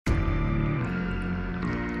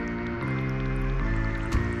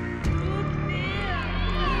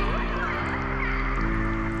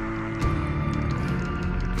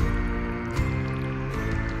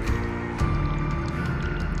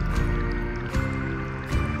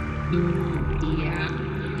Hey,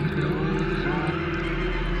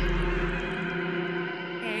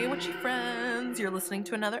 witchy friends! You're listening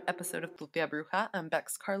to another episode of Tupia Bruja. I'm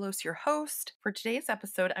Bex Carlos, your host. For today's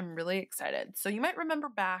episode, I'm really excited. So you might remember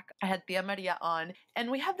back, I had Tia Maria on, and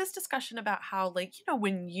we had this discussion about how,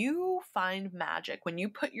 when you find magic, when you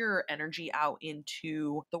put your energy out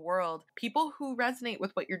into the world, people who resonate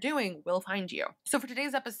with what you're doing will find you. So for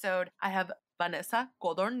today's episode, I have Vanessa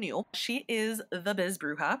Codorniu. She is the Biz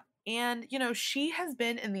Bruja. And, she has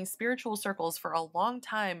been in these spiritual circles for a long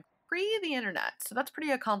time, pre the internet. So that's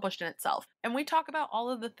pretty accomplished in itself. And we talk about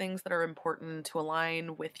all of the things that are important to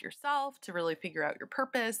align with yourself, to really figure out your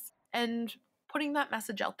purpose, and putting that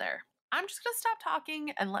message out there. I'm just going to stop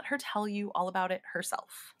talking and let her tell you all about it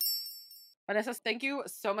herself. Vanessa, thank you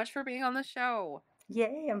so much for being on the show.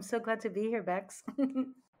 Yay, I'm so glad to be here, Bex.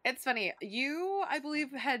 It's funny. You, I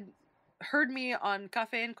believe, had heard me on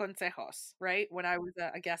Café en Consejos, right? When I was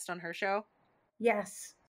a guest on her show.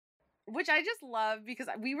 Yes. Which I just love because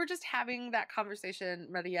we were just having that conversation,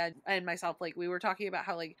 Maria and myself. We were talking about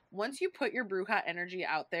how, once you put your Bruja energy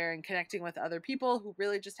out there and connecting with other people who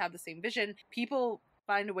really just have the same vision, people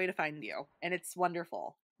find a way to find you. And it's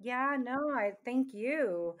wonderful. Yeah, no, I thank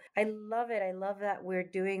you. I love it. I love that we're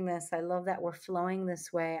doing this. I love that we're flowing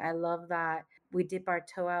this way. I love that we dip our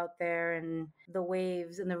toe out there and the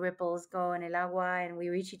waves and the ripples go in el agua and we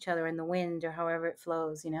reach each other in the wind or however it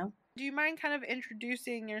flows, Do you mind kind of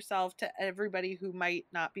introducing yourself to everybody who might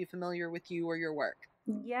not be familiar with you or your work?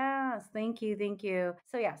 Yes, thank you, thank you.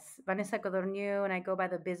 So yes, Vanessa Codorniu, and I go by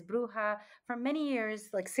the Biz Bruja. For many years,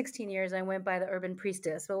 16 years, I went by the Urban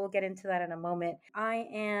Priestess, but we'll get into that in a moment. I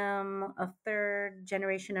am a third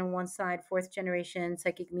generation on one side, fourth generation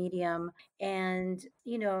psychic medium, and,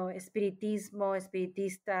 espiritismo,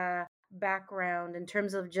 espiritista, background in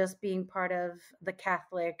terms of just being part of the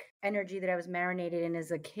Catholic energy that I was marinated in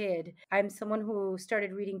as a kid. I'm someone who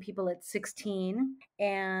started reading people at 16.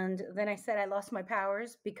 And then I said I lost my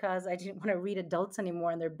powers because I didn't want to read adults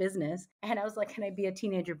anymore in their business. And I was like, can I be a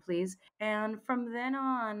teenager, please? And from then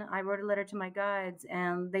on, I wrote a letter to my guides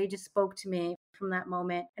and they just spoke to me from that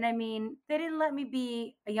moment. And I mean, they didn't let me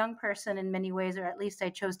be a young person in many ways, or at least I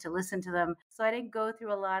chose to listen to them. So I didn't go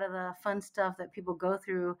through a lot of the fun stuff that people go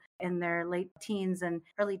through in their late teens and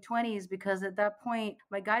early 20s, because at that point,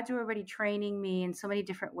 my guides were already training me in so many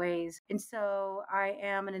different ways. And so I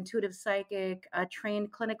am an intuitive psychic, a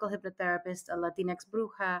trained clinical hypnotherapist, a Latinx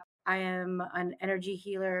bruja. I am an energy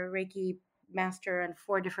healer, Reiki master on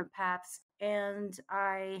 4 different paths. And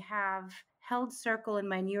I have held circle in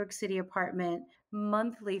my New York City apartment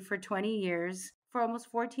monthly for 20 years. For almost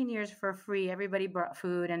 14 years for free. Everybody brought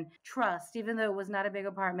food and trust, even though it was not a big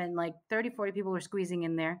apartment, 30, 40 people were squeezing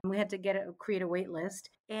in there. We had to create a wait list.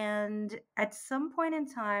 And at some point in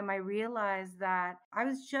time, I realized that I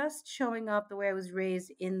was just showing up the way I was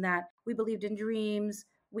raised, in that we believed in dreams.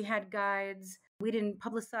 We had guides. We didn't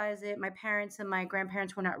publicize it. My parents and my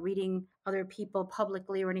grandparents were not reading other people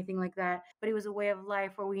publicly or anything like that. But it was a way of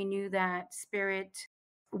life where we knew that spirit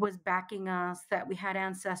was backing us, that we had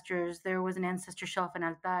ancestors. There was an ancestor shelf in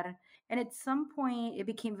altar. And at some point, it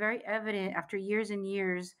became very evident after years and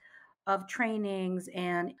years of trainings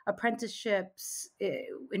and apprenticeships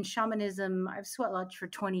in shamanism. I've sweat lodge for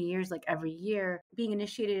 20 years, every year. Being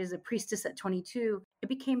initiated as a priestess at 22, it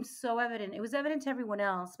became so evident. It was evident to everyone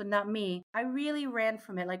else, but not me. I really ran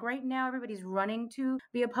from it. Right now, everybody's running to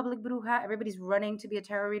be a public bruja. Everybody's running to be a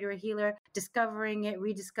tarot reader, a healer, discovering it,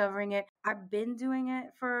 rediscovering it. I've been doing it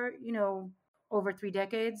for, over 3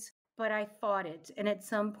 decades, but I fought it. And at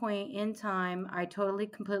some point in time, I totally,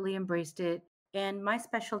 completely embraced it. And my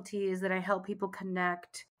specialty is that I help people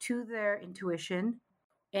connect to their intuition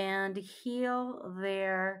and heal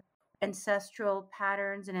their ancestral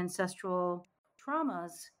patterns and ancestral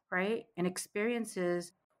traumas, right? And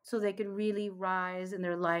experiences, so they could really rise in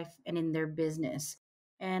their life and in their business.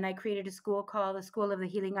 And I created a school called the School of the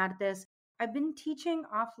Healing Artes. I've been teaching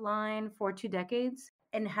offline for 2 decades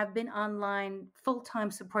and have been online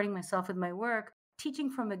full-time, supporting myself with my work, teaching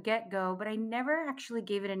from the get-go, but I never actually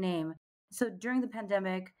gave it a name. So during the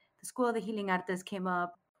pandemic, the School of the Healing Artes came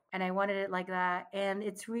up, and I wanted it like that. And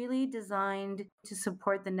it's really designed to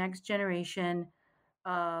support the next generation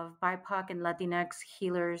of BIPOC and Latinx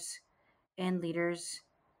healers and leaders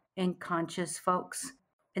and conscious folks.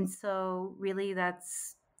 And so really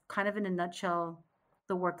that's kind of in a nutshell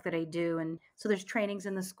the work that I do. And so there's trainings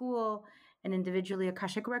in the school and individually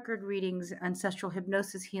Akashic record readings, ancestral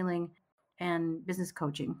hypnosis healing, and business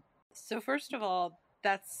coaching. So first of all,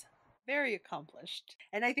 that's very accomplished.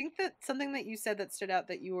 And I think that something that you said that stood out,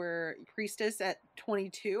 that you were priestess at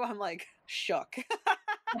 22, I'm shook.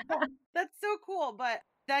 That's so cool. But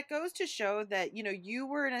That goes to show that, you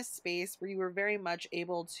were in a space where you were very much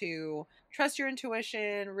able to trust your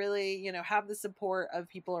intuition, really, have the support of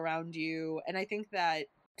people around you. And I think that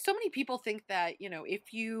so many people think that,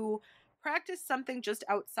 if you practice something just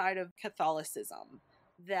outside of Catholicism,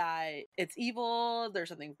 that it's evil, there's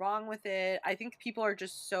something wrong with it. I think people are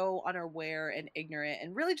just so unaware and ignorant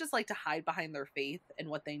and really just like to hide behind their faith and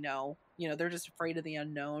what they know. They're just afraid of the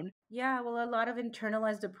unknown. Yeah, well, a lot of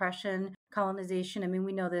internalized oppression, colonization. I mean,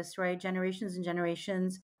 we know this, right? Generations and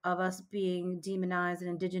generations of us being demonized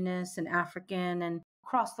and indigenous and African and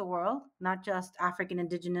across the world, not just African,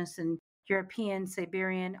 indigenous, and European,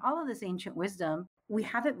 Siberian, all of this ancient wisdom. We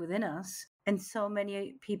have it within us. And so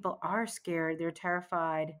many people are scared, they're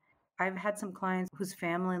terrified. I've had some clients whose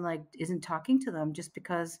family like isn't talking to them just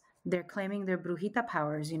because they're claiming their brujita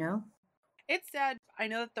powers, you know? It's sad. I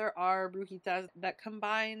know that there are brujitas that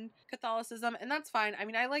combine Catholicism, and that's fine. I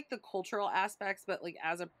mean, I like the cultural aspects, but like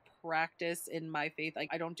as a practice in my faith, like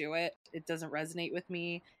I don't do it. It doesn't resonate with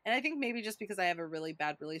me. And I think maybe just because I have a really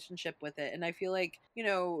bad relationship with it. And I feel like,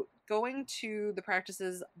 going to the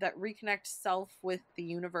practices that reconnect self with the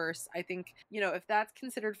universe, I think, if that's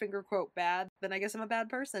considered finger quote bad, then I guess I'm a bad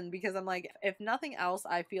person because I'm like, if nothing else,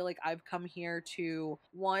 I feel like I've come here to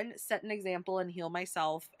one, set an example and heal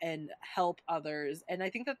myself and help others. And I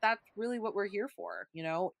think that that's really what we're here for,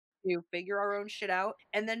 to figure our own shit out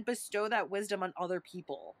and then bestow that wisdom on other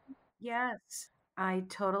people. Yes, I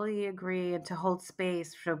totally agree. And to hold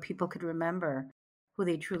space so people could remember who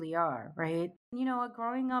they truly are, right?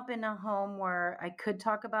 Growing up in a home where I could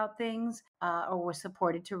talk about things or was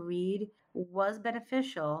supported to read was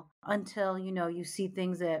beneficial until, you see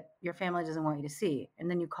things that your family doesn't want you to see. And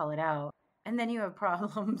then you call it out. And then you have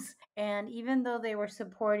problems. And even though they were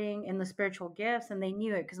supporting in the spiritual gifts and they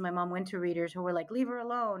knew it because my mom went to readers who were like, leave her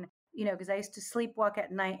alone, because I used to sleepwalk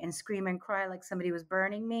at night and scream and cry like somebody was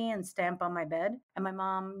burning me and stamp on my bed. And my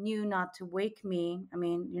mom knew not to wake me. I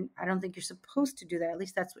mean, I don't think you're supposed to do that. At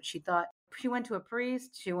least that's what she thought. She went to a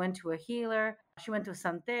priest, she went to a healer, she went to a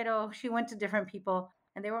santero, she went to different people.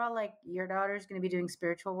 And they were all like, your daughter's going to be doing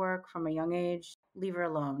spiritual work from a young age. Leave her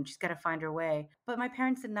alone. She's got to find her way. But my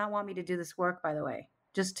parents did not want me to do this work, by the way.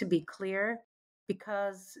 Just to be clear,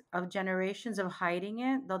 because of generations of hiding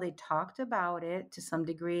it, though they talked about it to some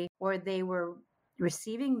degree, or they were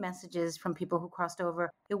receiving messages from people who crossed over,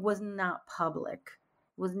 it was not public.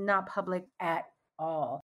 It was not public at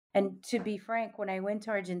all. And to be frank, when I went to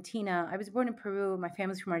Argentina, I was born in Peru, my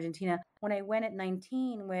family's from Argentina. When I went at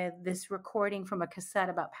 19 with this recording from a cassette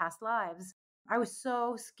about past lives, I was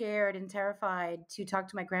so scared and terrified to talk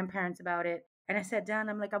to my grandparents about it. And I sat down,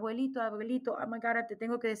 I'm like, abuelito, abuelito, oh my God, te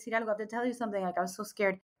tengo que decir algo, I have to tell you something. Like, I was so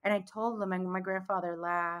scared. And I told them, and my grandfather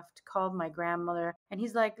laughed, called my grandmother, and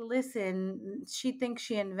he's like, listen, she thinks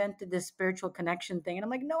she invented this spiritual connection thing. And I'm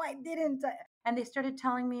like, no, I didn't. And they started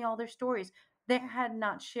telling me all their stories. They had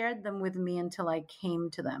not shared them with me until I came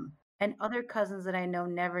to them. And other cousins that I know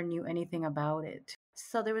never knew anything about it.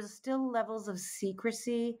 So there was still levels of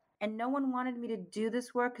secrecy, and no one wanted me to do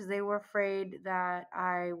this work because they were afraid that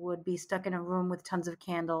I would be stuck in a room with tons of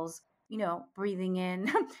candles, breathing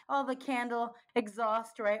in all the candle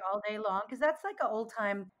exhaust, right, all day long. Because that's like an old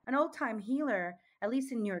time healer, at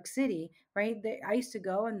least in New York City, right? I used to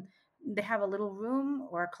go and they have a little room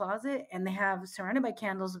or a closet and they have surrounded by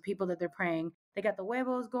candles of people that they're praying. They got the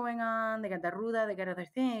huevos going on, they got the ruda, they got other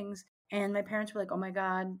things. And my parents were like, oh my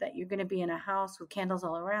God, that you're going to be in a house with candles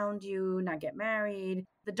all around you, not get married.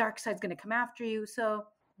 The dark side's going to come after you. So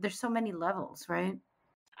there's so many levels, right?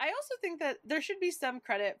 I also think that there should be some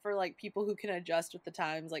credit for like people who can adjust with the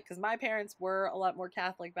times, like because my parents were a lot more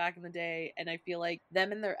Catholic back in the day, and I feel like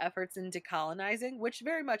them and their efforts into colonizing, which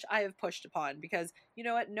very much I have pushed upon, because you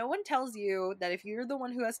know what, no one tells you that if you're the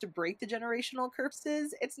one who has to break the generational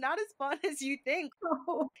curses, it's not as fun as you think.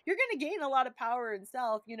 You're going to gain a lot of power in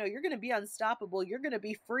self. You're going to be unstoppable. You're going to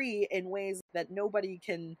be free in ways that nobody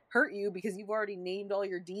can hurt you because you've already named all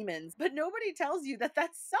your demons. But nobody tells you that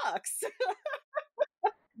that sucks.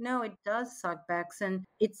 No, it does suck, Bex. And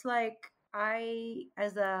it's like I,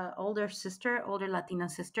 as a older Latina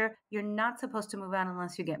sister, you're not supposed to move out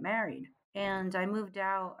unless you get married. And I moved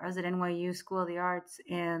out. I was at NYU School of the Arts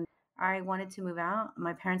and I wanted to move out.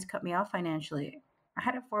 My parents cut me off financially. I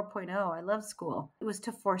had a 4.0. I love school. It was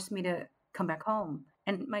to force me to come back home.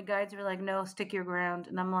 And my guides were like, no, stick your ground.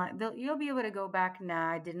 And I'm like, you'll be able to go back.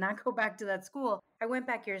 Nah, I did not go back to that school. I went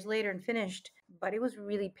back years later and finished, but it was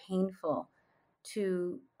really painful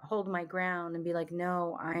to hold my ground and be like,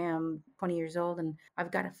 no, I am 20 years old and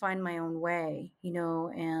I've got to find my own way,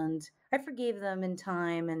 and I forgave them in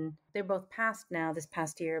time, and they're both passed now this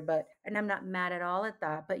past year, and I'm not mad at all at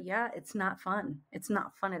that. But yeah, it's not fun. It's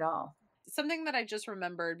not fun at all. Something that I just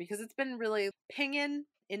remembered, because it's been really pinging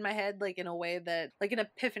in my head, like in a way that, like an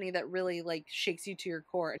epiphany that really like shakes you to your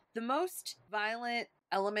core. The most violent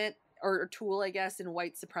element or tool, I guess, in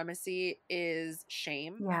white supremacy is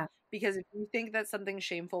shame. Yeah. Because if you think that something's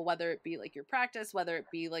shameful, whether it be like your practice, whether it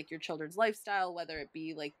be like your children's lifestyle, whether it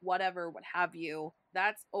be like whatever, what have you,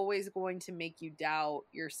 that's always going to make you doubt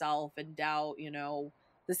yourself and doubt,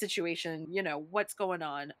 the situation, what's going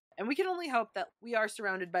on. And we can only hope that we are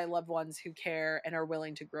surrounded by loved ones who care and are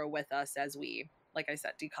willing to grow with us as we, like I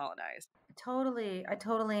said, decolonize. Totally.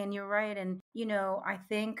 And you're right. And, I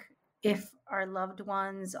think if our loved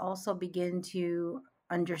ones also begin to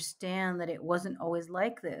understand that it wasn't always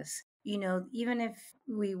like this, even if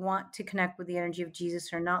we want to connect with the energy of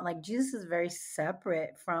Jesus or not, like Jesus is very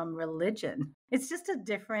separate from religion. It's just a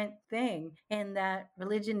different thing. And that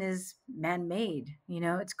religion is man made,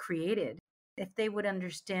 it's created. If they would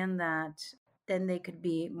understand that, then they could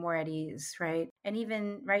be more at ease, right? And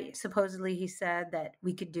even, right, supposedly he said that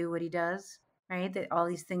we could do what he does, right? That all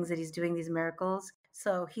these things that he's doing, these miracles.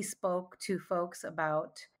 So he spoke to folks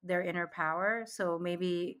about their inner power. So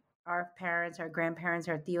maybe our parents, our grandparents,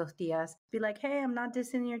 our tios, tias be like, hey, I'm not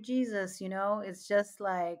dissing your Jesus, It's just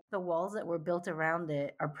like the walls that were built around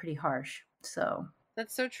it are pretty harsh. So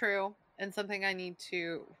That's so true. And something I need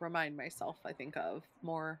to remind myself, I think, of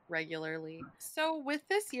more regularly. So, with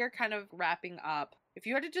this year kind of wrapping up, if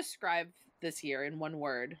you had to describe this year in one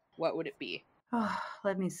word, what would it be? oh,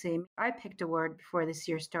 let me see. I picked a word before this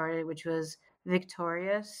year started, which was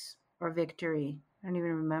victorious or victory. I don't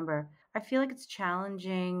even remember. I feel like it's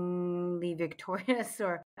challengingly victorious,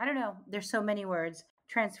 or I don't know. There's so many words.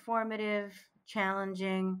 Transformative,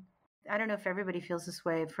 challenging. I don't know if everybody feels this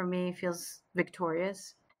way. For me, it feels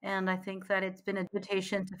victorious. And I think that it's been an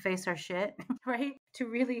invitation to face our shit, right? To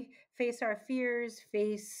really face our fears,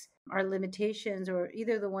 face our limitations, or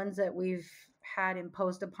either the ones that we've had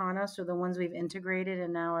imposed upon us or the ones we've integrated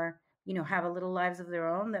and now are, have a little lives of their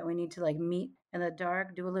own that we need to like meet in the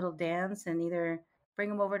dark, do a little dance, and either bring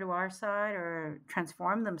them over to our side or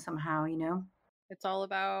transform them somehow. It's all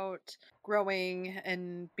about growing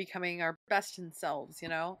and becoming our best in selves,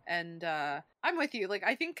 And I'm with you. Like,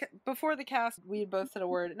 I think before the cast, we had both said a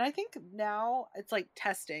word. And I think now it's like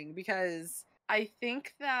testing, because I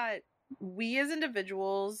think that we as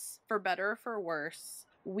individuals, for better or for worse,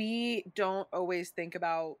 we don't always think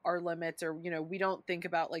about our limits, or we don't think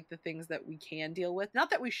about like the things that we can deal with.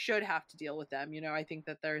 Not that we should have to deal with them. I think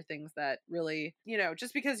that there are things that really,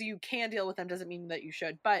 just because you can deal with them doesn't mean that you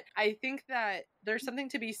should. But I think that there's something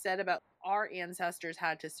to be said about our ancestors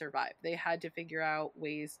had to survive. They had to figure out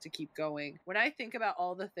ways to keep going. When I think about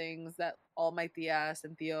all the things that all my tias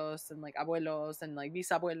and tios and like abuelos and like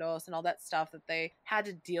bisabuelos and all that stuff that they had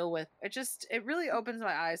to deal with, it really opens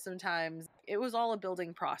my eyes sometimes. It was all a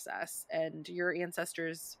building process, and your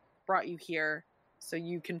ancestors brought you here so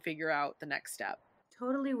you can figure out the next step.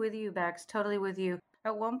 Totally with you, Bex. Totally with you.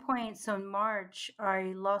 At one point, so in March,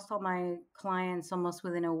 I lost all my clients almost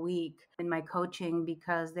within a week in my coaching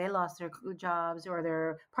because they lost their jobs or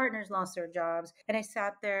their partners lost their jobs. And I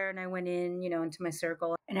sat there and I went in, into my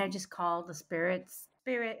circle, and I just called the spirit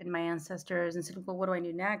and my ancestors and said, well, what do I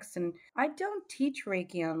do next? And I don't teach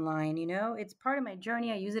Reiki online, it's part of my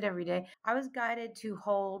journey. I use it every day. I was guided to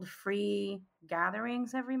hold free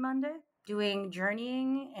gatherings every Monday, doing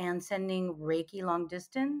journeying and sending Reiki long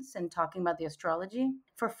distance and talking about the astrology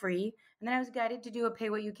for free. And then I was guided to do a pay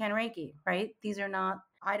what you can Reiki, right?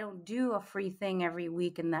 I don't do a free thing every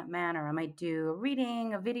week in that manner. I might do a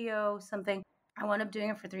reading, a video, something. I wound up doing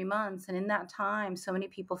it for 3 months. And in that time, so many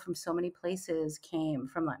people from so many places came,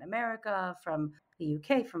 from Latin America, from the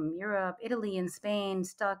UK, from Europe, Italy, and Spain,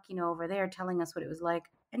 stuck, over there, telling us what it was like.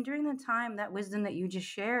 And during that time, that wisdom that you just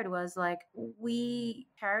shared was like, we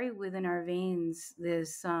carry within our veins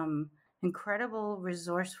this incredible,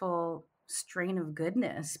 resourceful strain of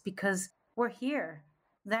goodness because we're here.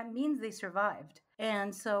 That means they survived.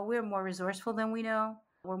 And so we're more resourceful than we know.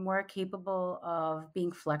 We're more capable of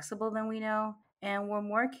being flexible than we know. And we're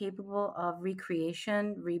more capable of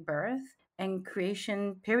recreation, rebirth, and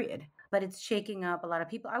creation, period. But it's shaking up a lot of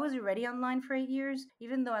people. I was already online for 8 years,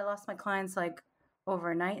 even though I lost my clients like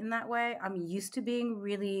overnight in that way. I'm used to being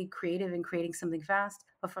really creative and creating something fast.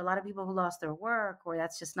 But for a lot of people who lost their work or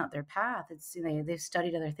that's just not their path, they've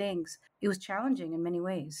studied other things. It was challenging in many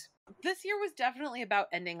ways. This year was definitely about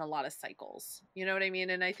ending a lot of cycles. You know what I mean?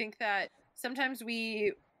 And I think that sometimes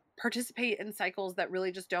we participate in cycles that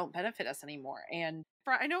really just don't benefit us anymore. And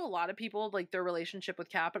I know a lot of people, like, their relationship with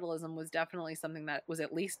capitalism was definitely something that was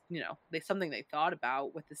at least, something they thought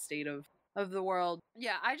about with the state of the world.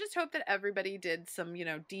 Yeah, I just hope that everybody did some,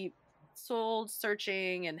 deep soul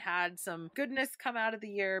searching and had some goodness come out of the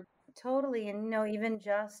year. Totally. And, even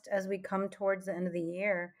just as we come towards the end of the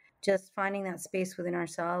year, just finding that space within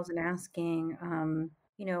ourselves and asking,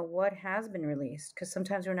 what has been released? Because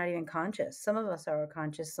sometimes we're not even conscious. Some of us are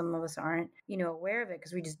conscious, some of us aren't, aware of it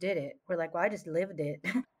because we just did it. We're like, well, I just lived it.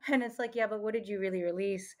 And it's like, yeah, but what did you really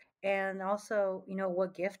release? And also,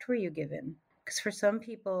 what gift were you given? Because for some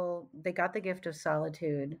people, they got the gift of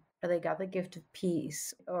solitude, or they got the gift of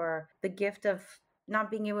peace, or the gift of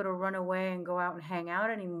not being able to run away and go out and hang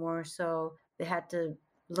out anymore. So they had to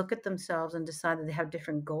look at themselves and decide that they have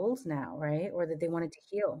different goals now, right? Or that they wanted to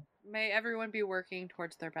heal. May everyone be working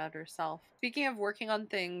towards their better self. Speaking of working on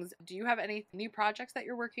things, do you have any new projects that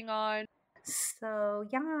you're working on? So,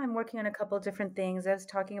 yeah, I'm working on a couple of different things. I was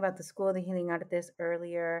talking about the School of the Healing Artist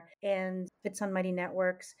earlier, and it's on Mighty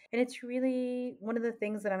Networks. And it's really one of the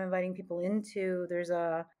things that I'm inviting people into. There's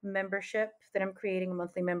a membership that I'm creating, a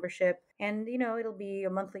monthly membership. And, it'll be a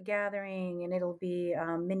monthly gathering and it'll be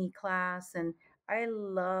a mini class. And I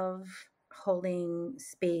love holding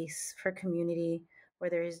space for community where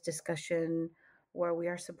there is discussion, where we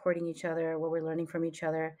are supporting each other, where we're learning from each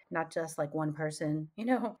other, not just like one person,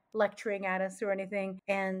 lecturing at us or anything.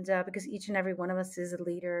 And because each and every one of us is a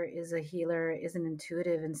leader, is a healer, is an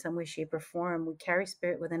intuitive in some way, shape, or form, we carry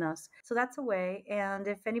spirit within us. So that's a way. And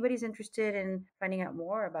if anybody's interested in finding out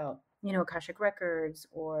more about Akashic Records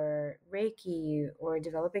or Reiki or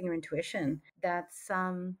developing your intuition, that's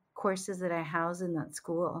some courses that I house in that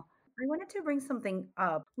school. I wanted to bring something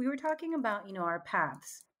up. We were talking about, our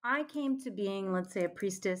paths. I came to being, let's say, a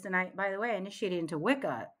priestess, and by the way, I initiated into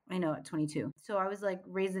Wicca, at 22. So I was like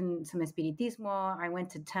raised in some espiritismo. I went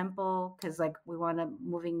to temple because like we wound up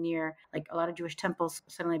moving near like a lot of Jewish temples.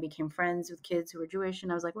 Suddenly I became friends with kids who were Jewish,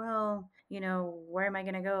 and I was like, well, where am I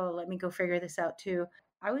going to go? Let me go figure this out too.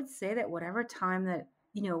 I would say that whatever time that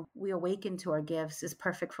we awaken to our gifts is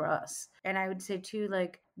perfect for us. And I would say too,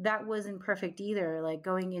 like that wasn't perfect either. Like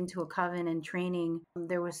going into a coven and training,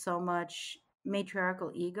 there was so much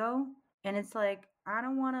matriarchal ego. And it's like, I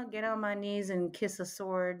don't want to get on my knees and kiss a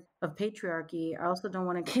sword of patriarchy. I also don't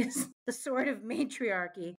want to kiss the sword of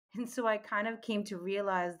matriarchy. And so I kind of came to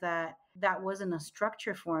realize that that wasn't a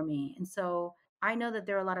structure for me. And so I know that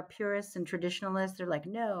there are a lot of purists and traditionalists. They're like,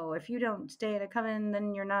 no, if you don't stay in a coven,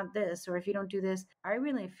 then you're not this. Or if you don't do this. I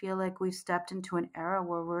really feel like we've stepped into an era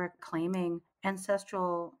where we're claiming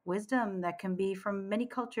ancestral wisdom that can be from many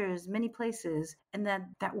cultures, many places, and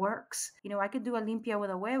that works. I could do a limpia with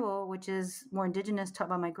a huevo, which is more indigenous, taught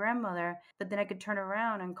by my grandmother, but then I could turn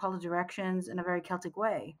around and call the directions in a very Celtic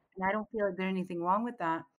way. And I don't feel like there's anything wrong with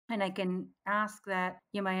that. And I can ask that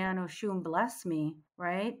Yamayano Shun bless me,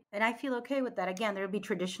 right? And I feel okay with that. Again, there'll be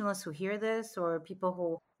traditionalists who hear this or people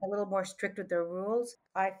who are a little more strict with their rules.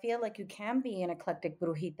 I feel like you can be an eclectic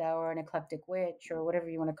brujita or an eclectic witch or whatever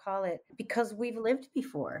you want to call it because we've lived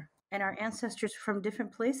before and our ancestors from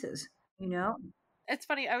different places, you know? It's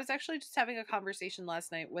funny. I was actually just having a conversation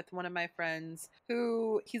last night with one of my friends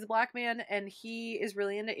he's a black man and he is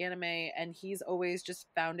really into anime and he's always just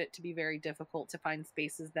found it to be very difficult to find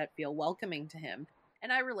spaces that feel welcoming to him.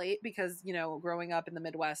 And I relate because, growing up in the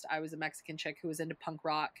Midwest, I was a Mexican chick who was into punk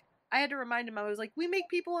rock. I had to remind him, I was like, we make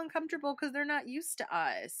people uncomfortable because they're not used to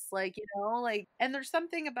us. And there's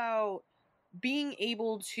something about being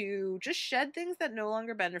able to just shed things that no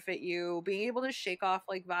longer benefit you, being able to shake off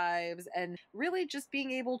like vibes, and really just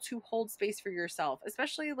being able to hold space for yourself,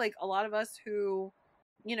 especially like a lot of us who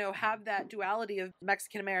have that duality of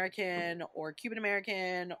Mexican American or Cuban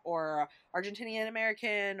American or Argentinian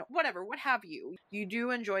American, whatever, what have you. You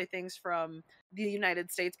do enjoy things from the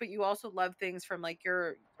United States, but you also love things from like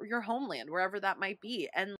your homeland, wherever that might be.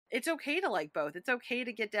 And it's okay to like both. It's okay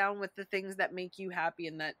to get down with the things that make you happy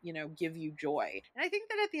and that, give you joy. And I think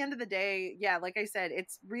that at the end of the day, yeah, like I said,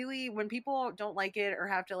 it's really when people don't like it or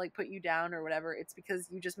have to like put you down or whatever, it's because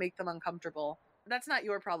you just make them uncomfortable. That's not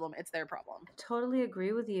your problem, it's their problem. Totally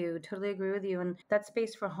agree with you. Totally agree with you. And that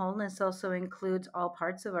space for wholeness also includes all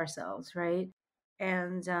parts of ourselves, right?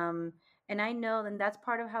 And I know, and that's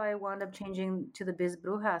part of how I wound up changing to the Biz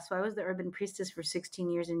Bruja. So I was the urban priestess for 16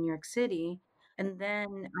 years in New York City. And then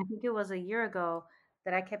I think it was a year ago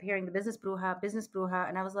that I kept hearing the business bruja.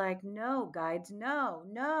 And I was like, no, guides, no,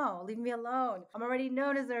 no, leave me alone. I'm already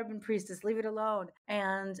known as the urban priestess, leave it alone.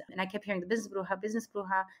 And I kept hearing the business bruja, business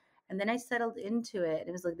bruja. And then I settled into it.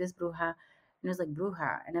 It was like Biz Bruja. it was like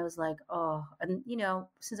bruja. And I was like, oh, and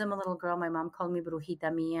since I'm a little girl, my mom called me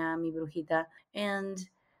brujita mia, mi brujita. And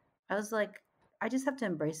I was like, I just have to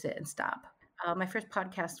embrace it and stop. My first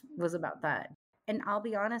podcast was about that. And I'll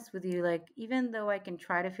be honest with you, like, even though I can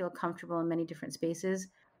try to feel comfortable in many different spaces,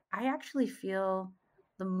 I actually feel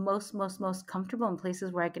the most comfortable in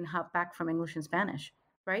places where I can hop back from English and Spanish,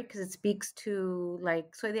 right? Because it speaks to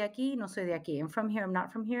like, soy de aquí, no soy de aquí. I'm from here, I'm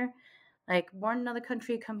not from here. Like, born in another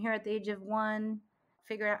country, come here at the age of 1,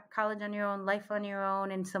 figure out college on your own, life on your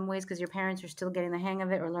own in some ways because your parents are still getting the hang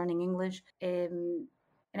of it or learning English. And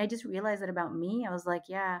I just realized that about me. I was like,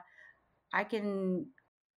 yeah, I can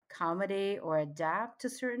accommodate or adapt to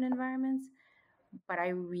certain environments, but I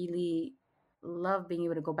really love being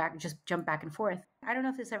able to go back, just jump back and forth. I don't know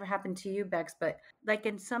if this ever happened to you, Bex, but like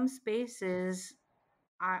in some spaces,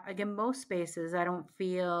 again, most spaces, I don't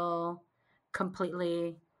feel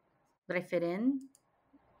completely that I fit in.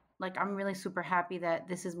 Like, I'm really super happy that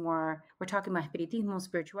this is more, we're talking about espiritismo,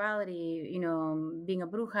 spirituality, being a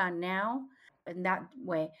bruja now in that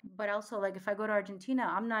way. But also, like, if I go to Argentina,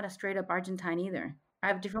 I'm not a straight up Argentine either. I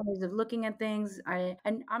have different ways of looking at things.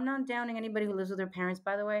 And I'm not downing anybody who lives with their parents,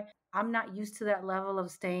 by the way. I'm not used to that level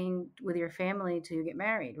of staying with your family till you get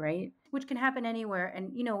married, right? Which can happen anywhere.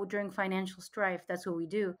 And, during financial strife, that's what we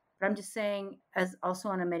do. But I'm just saying, as also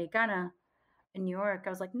an Americana, in New York, I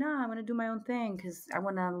was like, nah, I'm going to do my own thing because I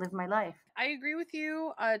want to live my life. I agree with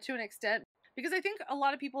you to an extent because I think a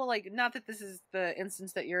lot of people, like, not that this is the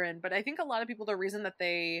instance that you're in, but I think a lot of people, the reason that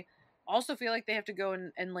they also feel like they have to go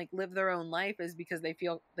and like live their own life is because they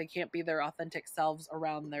feel they can't be their authentic selves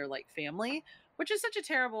around their like family, which is such a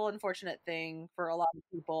terrible, unfortunate thing for a lot of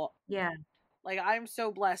people. Yeah. Like, I'm so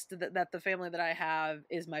blessed that the family that I have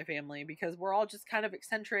is my family because we're all just kind of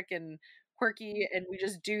eccentric and quirky and we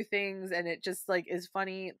just do things and it just like is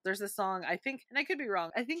funny. There's a song, I think, and I could be wrong.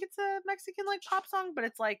 I think it's a Mexican like pop song, but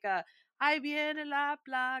it's like Ay viene la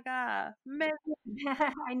plaga.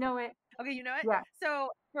 I know it. Okay, you know it? Yeah. So,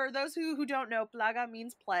 for those who don't know, plaga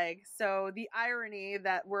means plague. So, the irony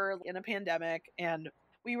that we're in a pandemic and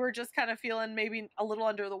we were just kind of feeling maybe a little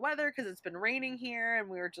under the weather because it's been raining here. And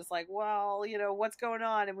we were just like, well, what's going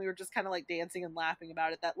on? And we were just kind of like dancing and laughing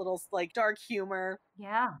about it. That little like dark humor.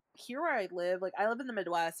 Yeah. Here where I live, like I live in the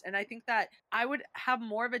Midwest, and I think that I would have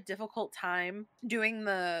more of a difficult time doing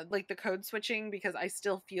the code switching because I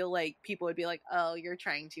still feel like people would be like, "Oh, you're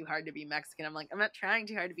trying too hard to be Mexican." I'm like, "I'm not trying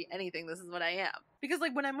too hard to be anything. This is what I am." Because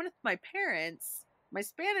like when I'm with my parents, my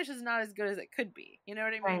Spanish is not as good as it could be. You know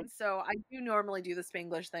what I Right. mean? So I do normally do the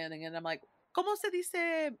Spanglish thing, and I'm like, "¿Cómo se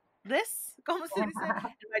dice this? ¿Cómo se dice?"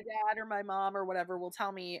 And my dad or my mom or whatever will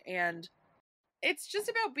tell me, and it's just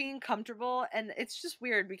about being comfortable. And it's just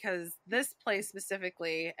weird because this place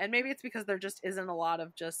specifically, and maybe it's because there just isn't a lot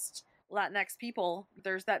of just Latinx people,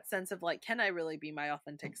 there's that sense of like, can I really be my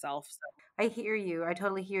authentic self? So I hear you. I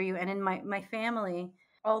totally hear you. And in my family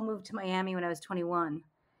all moved to Miami when I was 21.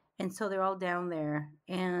 And so they're all down there.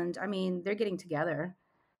 And I mean, they're getting together.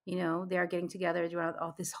 They are getting together throughout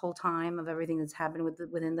all this whole time of everything that's happened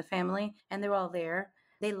within the family. And they're all there.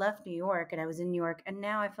 They left New York and I was in New York. And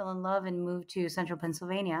now I fell in love and moved to central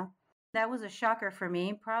Pennsylvania. That was a shocker for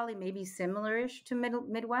me. Probably maybe similar-ish to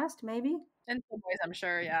Midwest, maybe. in some ways, I'm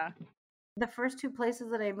sure, yeah. The first 2 places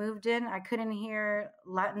that I moved in, I couldn't hear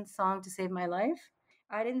Latin song to save my life.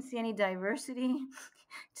 I didn't see any diversity.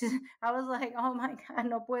 I was like, oh my God,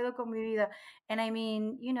 no puedo con mi vida. And I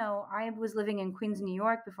mean, I was living in Queens, New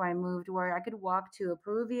York before I moved, where I could walk to a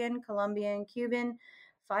Peruvian, Colombian, Cuban,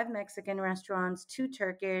 5 Mexican restaurants, 2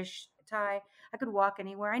 Turkish, Thai. I could walk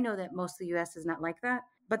anywhere. I know that most of the US is not like that,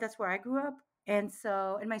 but that's where I grew up. And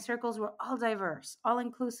my circles were all diverse, all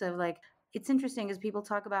inclusive. Like, it's interesting as people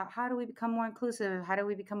talk about how do we become more inclusive? How do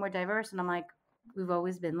we become more diverse? And I'm like, we've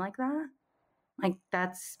always been like that. Like,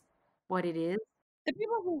 that's what it is. The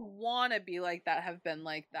people who want to be like that have been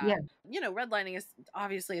like Yeah. that. Redlining is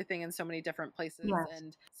obviously a thing in so many different places. Yes.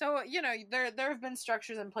 And so, there have been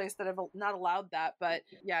structures in place that have not allowed that. But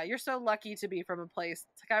yeah, you're so lucky to be from a place.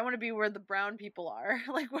 It's like, I want to be where the brown people are.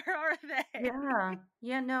 Like, where are they? Yeah.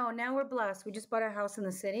 Yeah. No, now we're blessed. We just bought a house in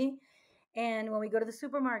the city. And when we go to the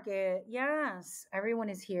supermarket, yes, everyone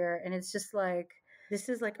is here. And it's just like, this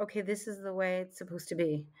is like, okay, this is the way it's supposed to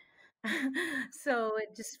be. So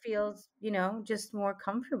it just feels, just more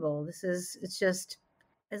comfortable. It's just,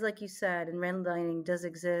 as like you said, and redlining does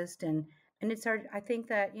exist. And it's hard. I think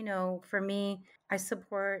that, for me, I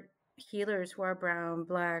support healers who are brown,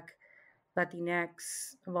 Black,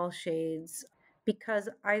 Latinx, of all shades, because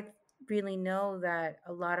I really know that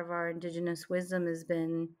a lot of our indigenous wisdom has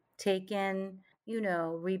been taken,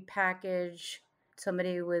 repackaged,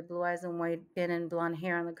 somebody with blue eyes and white skin and blonde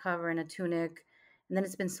hair on the cover and a tunic, and then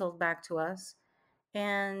it's been sold back to us.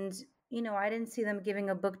 And, I didn't see them giving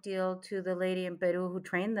a book deal to the lady in Peru who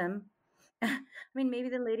trained them. I mean, maybe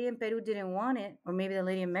the lady in Peru didn't want it, or maybe the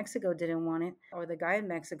lady in Mexico didn't want it, or the guy in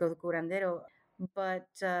Mexico, the curandero. But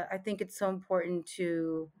I think it's so important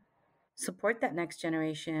to support that next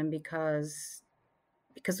generation because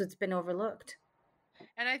it's been overlooked.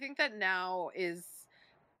 And I think that now is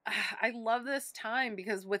I love this time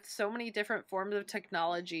because with so many different forms of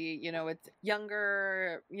technology, it's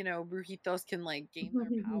younger, brujitos can like gain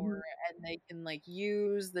their power and they can like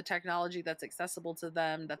use the technology that's accessible to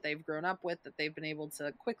them, that they've grown up with, that they've been able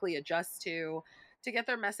to quickly adjust to get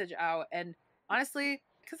their message out. And honestly,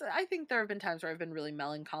 because I think there have been times where I've been really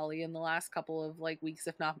melancholy in the last couple of like weeks,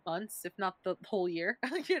 if not months, if not the whole year,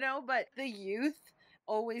 but the youth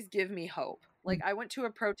always give me hope. Like I went to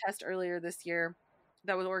a protest earlier this year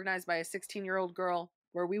that was organized by a 16-year-old girl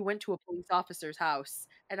where we went to a police officer's house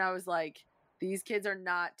and I was like, these kids are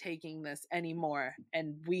not taking this anymore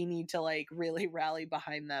and we need to like really rally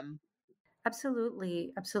behind them.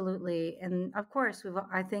 Absolutely, absolutely. And of course,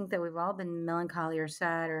 I think that we've all been melancholy or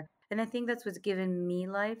sad and I think that's what's given me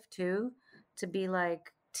life too, to be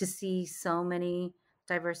like to see so many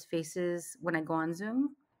diverse faces when I go on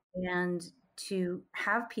Zoom and to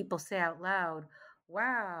have people say out loud,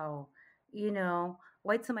 "Wow,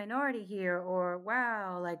 white's a minority here," or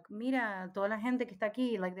 "Wow, like mira, toda la gente que está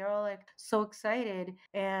aquí," like they're all like so excited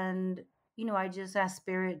and I just ask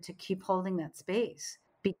spirit to keep holding that space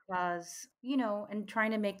because, and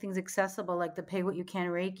trying to make things accessible, like the pay what you can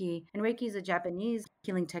Reiki. And Reiki is a Japanese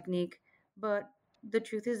healing technique, but the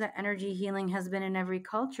truth is that energy healing has been in every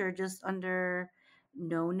culture just under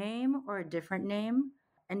no name or a different name.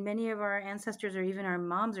 And many of our ancestors, or even our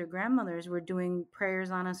moms or grandmothers, were doing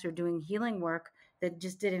prayers on us or doing healing work that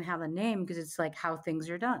just didn't have a name because it's like how things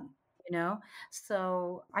are done. You know,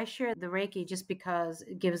 so I share the Reiki just because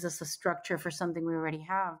it gives us a structure for something we already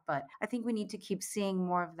have. But I think we need to keep seeing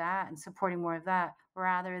more of that and supporting more of that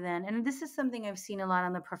rather than, and this is something I've seen a lot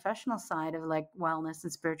on the professional side of like wellness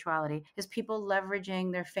and spirituality, is people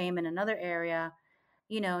leveraging their fame in another area,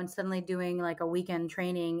 and suddenly doing like a weekend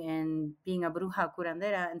training and being a bruja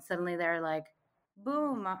curandera. And suddenly they're like,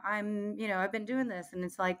 boom, I've been doing this. And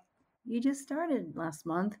it's like, you just started last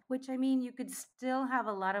month, which I mean, you could still have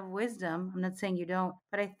a lot of wisdom. I'm not saying you don't,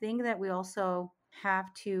 but I think that we also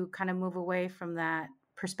have to kind of move away from that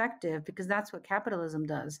perspective because that's what capitalism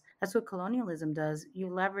does. That's what colonialism does. You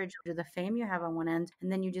leverage the fame you have on one end,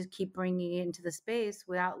 and then you just keep bringing it into the space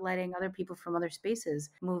without letting other people from other spaces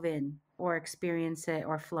move in or experience it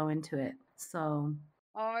or flow into it. So,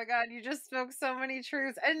 Oh my God, you just spoke so many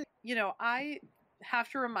truths. And, I have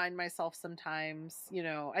to remind myself sometimes,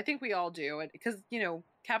 I think we all do it because,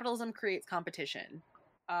 capitalism creates competition,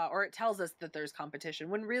 or it tells us that there's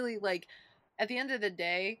competition when really, like, at the end of the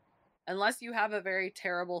day, unless you have a very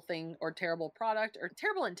terrible thing or terrible product or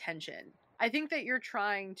terrible intention, I think that you're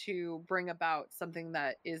trying to bring about something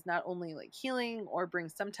that is not only like healing or bring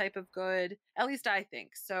some type of good. At least I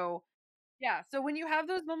think. So, yeah, so when you have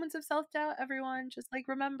those moments of self-doubt, everyone, just like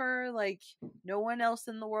remember, like no one else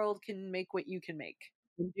in the world can make what you can make.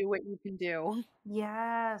 You can do what you can do.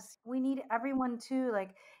 yes, we need everyone too.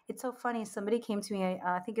 Like, it's so funny. Somebody came to me,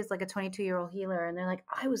 I think it's like a 22-year-old healer, and they're like,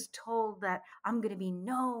 I was told that I'm going to be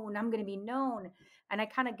known. I'm going to be known. And I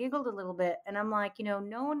kind of giggled a little bit. And I'm like,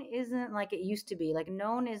 known isn't like it used to be. Like,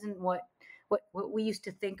 known isn't what we used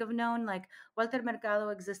to think of known. Like, Walter Mercado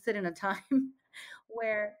existed in a time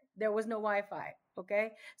where there was no Wi-Fi.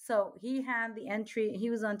 Okay. So he had the entry, he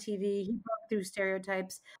was on TV, he broke through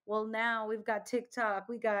stereotypes. Well, now we've got TikTok,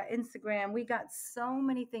 we got Instagram, we got so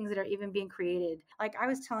many things that are even being created. Like I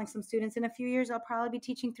was telling some students, in a few years, I'll probably be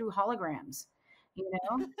teaching through holograms. You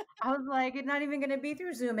know, I was like, it's not even going to be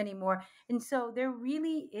through Zoom anymore. And so there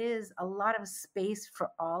really is a lot of space for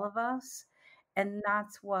all of us. And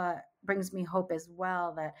that's what brings me hope as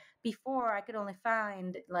well. That before I could only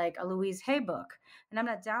find like a Louise Hay book, and I'm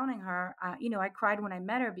not downing her. I cried when I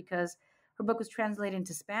met her because her book was translated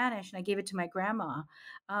into Spanish, and I gave it to my grandma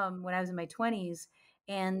when I was in my 20s,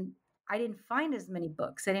 and I didn't find as many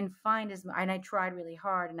books. I didn't find and I tried really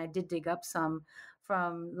hard, and I did dig up some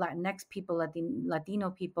from Latinx people,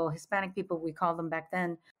 Latino people, Hispanic people, we called them back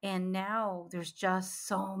then. And now there's just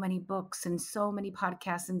so many books and so many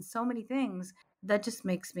podcasts and so many things that just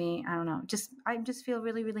makes me, I don't know, I just feel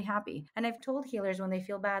really, really happy. And I've told healers when they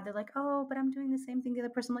feel bad, they're like, oh, but I'm doing the same thing the other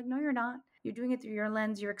person. I'm like, no, you're not. You're doing it through your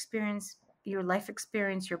lens, your experience, your life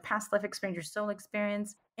experience, your past life experience, your soul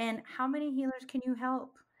experience. And how many healers can you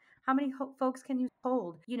help? How many folks can you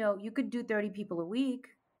hold? You could do 30 people a week,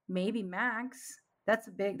 maybe max.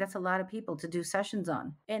 That's a lot of people to do sessions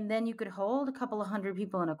on. And then you could hold a couple of hundred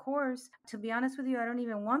people in a course. To be honest with you, I don't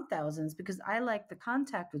even want thousands because I like the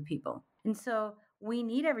contact with people. And so we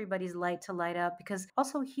need everybody's light to light up, because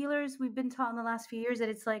also healers, we've been taught in the last few years that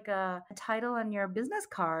it's like a title on your business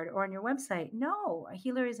card or on your website. No, a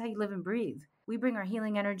healer is how you live and breathe. We bring our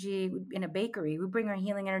healing energy in a bakery. We bring our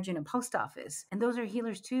healing energy in a post office. And those are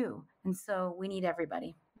healers too. And so we need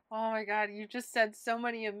everybody. Oh my God, you just said so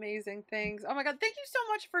many amazing things. Oh my God, thank you so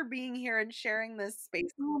much for being here and sharing this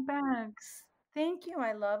space. Oh, Bags. Thank you,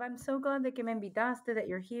 my love. I'm so glad that me invitaste, that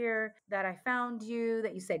you're here, that I found you,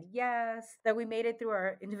 that you said yes, that we made it through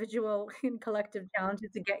our individual and collective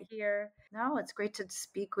challenges to get here. No, it's great to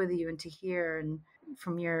speak with you and to hear and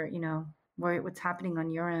from your, what's happening on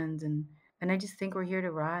your end. And I just think we're here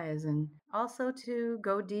to rise and also to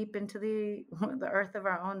go deep into the the earth of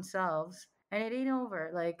our own selves. And it ain't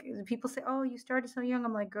over. Like people say, "Oh, you started so young."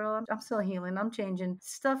 I'm like, "Girl, I'm still healing. I'm changing.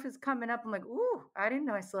 Stuff is coming up." I'm like, "Ooh, I didn't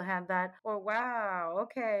know I still had that." Or, "Wow,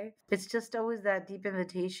 okay." It's just always that deep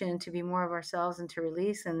invitation to be more of ourselves and to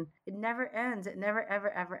release. And it never ends. It never,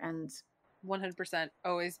 ever, ever ends. 100%.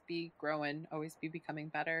 Always be growing, always be becoming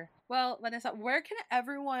better. Well, Vanessa, where can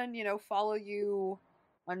everyone, follow you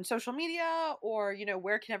on social media, or,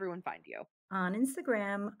 where can everyone find you? On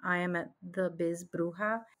Instagram, I am at the Biz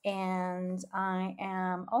Bruja, and I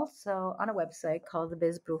am also on a website called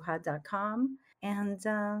thebizbruja.com. And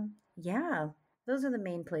yeah, those are the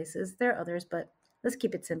main places. There are others, but let's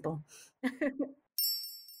keep it simple.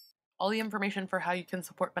 All the information for how you can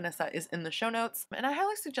support Vanessa is in the show notes, and I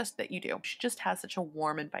highly suggest that you do. She just has such a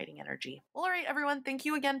warm, inviting energy. Well, all right, everyone, thank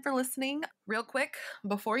you again for listening. Real quick,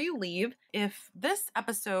 before you leave, if this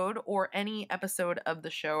episode or any episode of the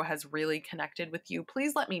show has really connected with you,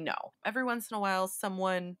 please let me know. Every once in a while,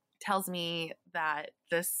 someone tells me that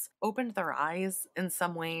this opened their eyes in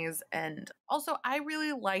some ways. And also, I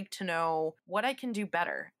really like to know what I can do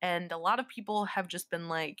better. And a lot of people have just been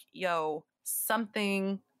like, yo,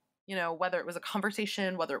 something, whether it was a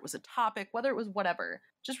conversation, whether it was a topic, whether it was whatever,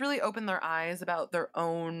 just really opened their eyes about their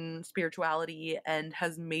own spirituality and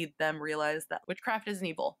has made them realize that witchcraft isn't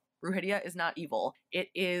evil. Brujeria is not evil. It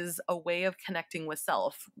is a way of connecting with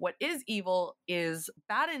self. What is evil is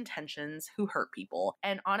bad intentions who hurt people.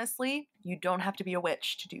 And honestly, you don't have to be a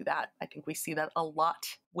witch to do that. I think we see that a lot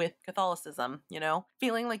with Catholicism,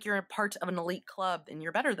 feeling like you're a part of an elite club and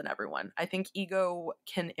you're better than everyone. I think ego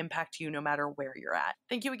can impact you no matter where you're at.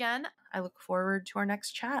 Thank you again. I look forward to our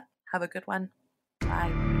next chat. Have a good one.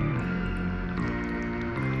 Bye.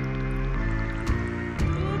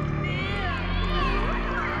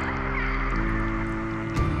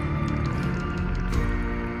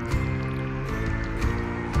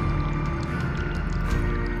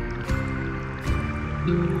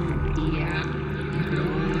 Mm-hmm.